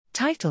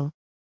Title: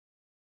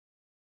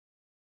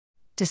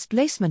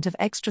 Displacement of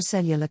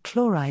extracellular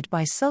chloride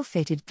by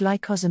sulfated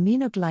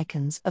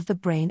glycosaminoglycans of the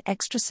brain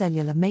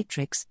extracellular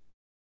matrix.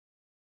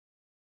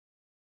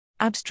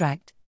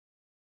 Abstract: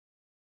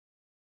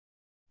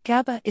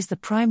 GABA is the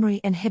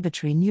primary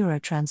inhibitory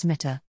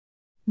neurotransmitter.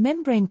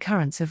 Membrane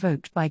currents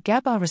evoked by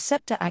GABA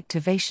receptor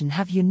activation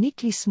have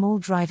uniquely small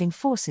driving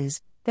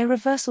forces. Their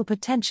reversal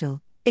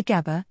potential,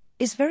 IGABA,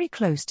 is very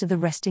close to the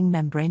resting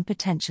membrane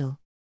potential.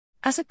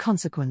 As a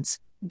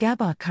consequence,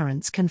 GABA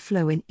currents can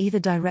flow in either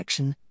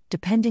direction,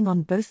 depending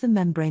on both the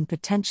membrane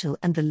potential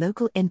and the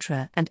local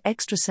intra- and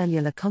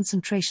extracellular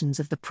concentrations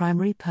of the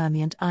primary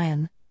permeant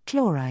ion,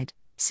 chloride,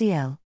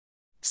 Cl.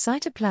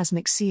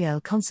 Cytoplasmic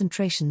Cl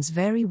concentrations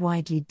vary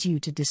widely due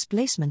to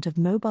displacement of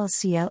mobile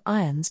Cl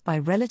ions by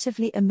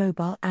relatively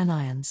immobile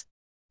anions.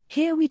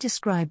 Here we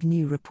describe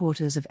new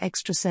reporters of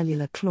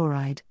extracellular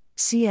chloride,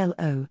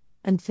 ClO,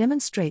 and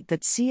demonstrate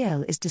that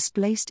Cl is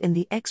displaced in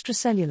the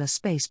extracellular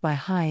space by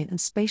high and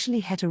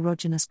spatially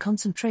heterogeneous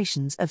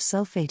concentrations of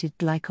sulfated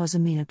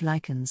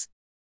glycosaminoglycans.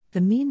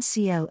 The mean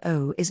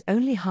ClO is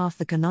only half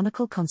the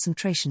canonical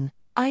concentration,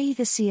 i.e.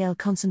 the Cl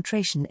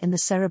concentration in the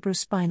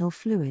cerebrospinal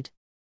fluid.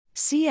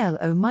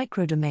 ClO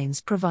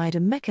microdomains provide a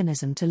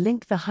mechanism to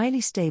link the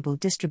highly stable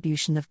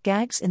distribution of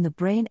GAGs in the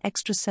brain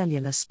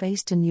extracellular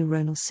space to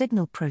neuronal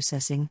signal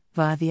processing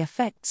via the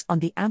effects on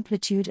the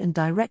amplitude and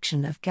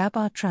direction of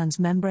GABA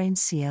transmembrane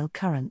Cl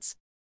currents.